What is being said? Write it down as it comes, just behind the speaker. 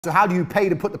So how do you pay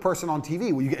to put the person on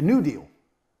TV? Well, you get a new deal.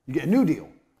 You get a new deal.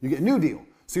 You get a new deal.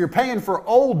 So you're paying for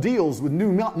old deals with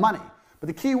new money. But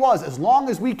the key was, as long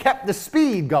as we kept the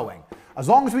speed going, as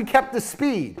long as we kept the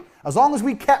speed, as long as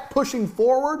we kept pushing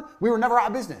forward, we were never out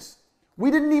of business. We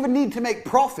didn't even need to make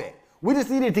profit. We just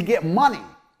needed to get money.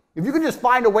 If you can just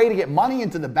find a way to get money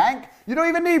into the bank, you don't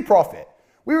even need profit.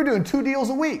 We were doing 2 deals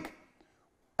a week.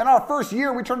 In our first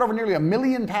year, we turned over nearly £1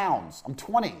 million. I'm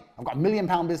 20. I've got £1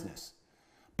 million business.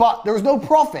 But there was no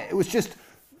profit. It was just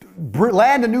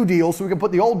land a new deal so we can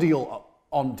put the old deal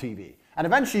on TV. And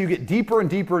eventually you get deeper and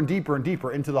deeper and deeper and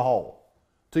deeper into the hole.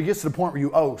 So it gets to the point where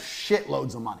you owe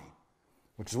shitloads of money,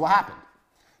 which is what happened.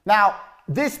 Now,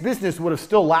 this business would have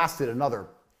still lasted another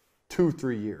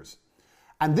 2-3 years.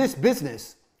 And this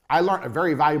business, I learned a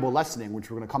very valuable lesson in,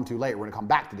 which we're going to come to later. We're going to come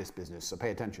back to this business, so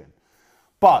pay attention.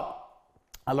 But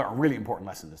I learned a really important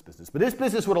lesson in this business. But this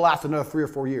business would have lasted another 3 or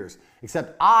 4 years,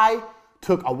 except I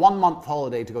took a 1-month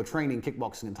holiday to go training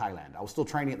kickboxing in Thailand. I was still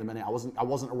training at the minute. I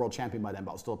wasn't a world champion by then,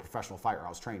 but I was still a professional fighter. I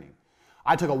was training.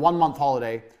 I took a 1-month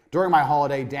holiday. During my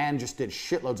holiday, Dan just did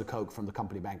shitloads of coke from the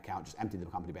company bank account, just emptied the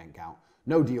company bank account.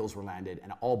 No deals were landed,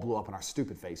 and it all blew up in our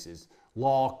stupid faces.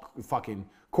 Law, fucking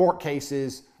court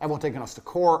cases, everyone taking us to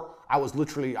court. I was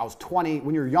 20.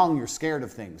 When you're young, you're scared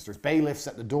of things. There's bailiffs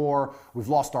at the door. We've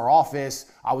lost our office.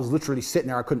 I was literally sitting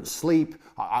there. I couldn't sleep.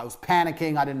 I was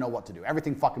panicking. I didn't know what to do.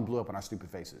 Everything fucking blew up in our stupid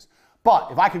faces. But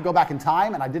if I could go back in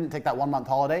time and I didn't take that 1-month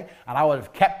holiday and I would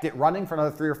have kept it running for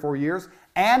another 3 or 4 years,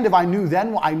 and if I knew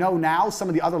then what I know now, some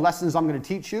of the other lessons I'm going to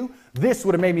teach you, this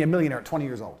would have made me a millionaire at 20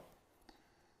 years old.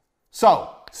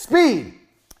 So, speed.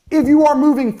 If you are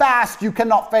moving fast, you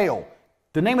cannot fail.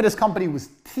 The name of this company was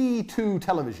T2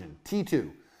 Television. T2.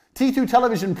 T2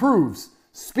 Television proves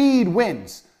speed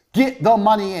wins. Get the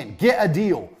money in. Get a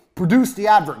deal. Produce the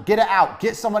advert. Get it out.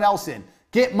 Get someone else in.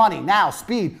 Get money. Now,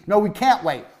 speed. No, we can't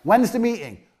wait. When's the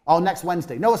meeting? Oh, next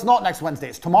Wednesday. No, it's not next Wednesday.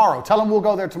 It's tomorrow. Tell them we'll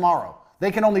go there tomorrow.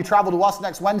 They can only travel to us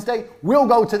next Wednesday. We'll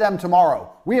go to them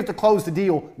tomorrow. We have to close the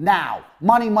deal now.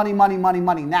 Money, money, money, money,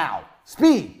 money now.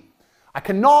 Speed. I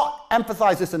cannot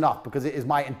emphasize this enough because it is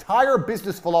my entire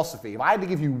business philosophy. If I had to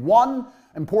give you one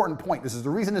important point, this is the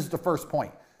reason this is the first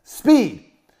point. Speed.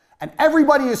 And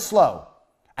everybody is slow.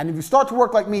 And if you start to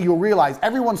work like me, you'll realize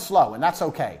everyone's slow, and that's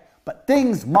okay. But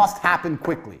things must happen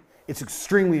quickly. It's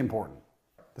extremely important.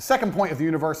 The second point of the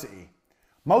university.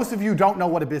 Most of you don't know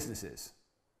what a business is.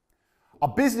 A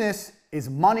business is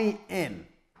money in.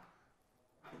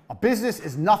 A business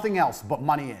is nothing else but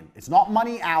money in. It's not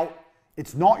money out.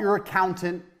 It's not your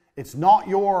accountant. It's not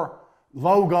your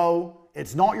logo.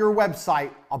 It's not your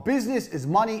website. A business is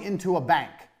money into a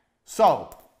bank. So,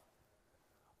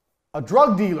 a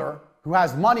drug dealer who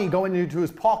has money going into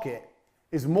his pocket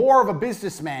is more of a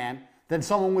businessman than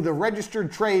someone with a registered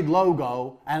trade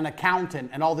logo and an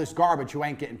accountant and all this garbage who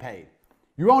ain't getting paid.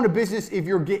 You own a business if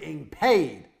you're getting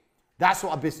paid. That's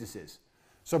what a business is.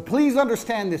 So please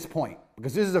understand this point,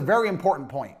 because this is a very important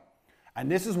point. And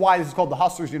this is why this is called the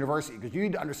Hustlers University, because you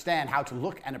need to understand how to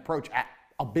look and approach at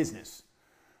a business.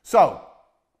 So,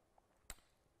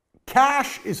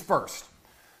 cash is first.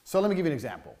 So let me give you an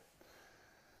example.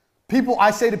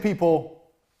 I say to people,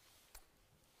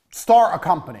 start a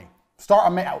company.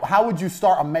 How would you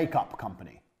start a makeup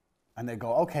company? And they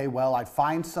go, okay, well, I'd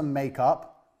find some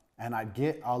makeup and I'd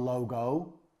get a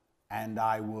logo and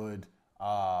I would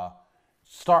I'd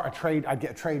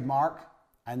get a trademark,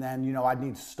 and then, I'd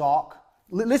need stock.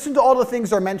 Listen to all the things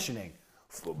they're mentioning.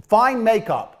 Find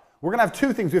makeup. We're going to have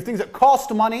 2 things. We have things that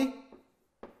cost money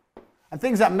and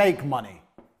things that make money.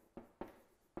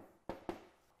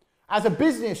 As a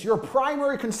business, your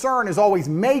primary concern is always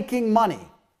making money.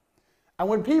 And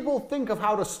when people think of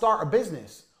how to start a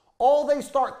business, all they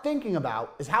start thinking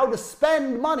about is how to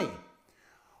spend money.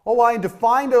 Oh, I need to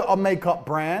find a makeup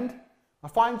brand. I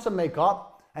find some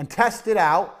makeup and test it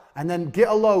out and then get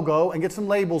a logo and get some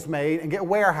labels made and get a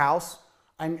warehouse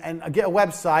and get a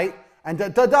website and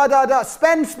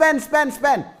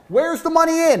spend. Where's the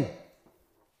money in?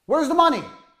 Where's the money?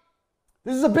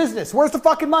 This is a business. Where's the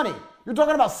fucking money? You're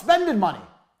talking about spending money.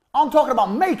 I'm talking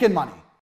about making money.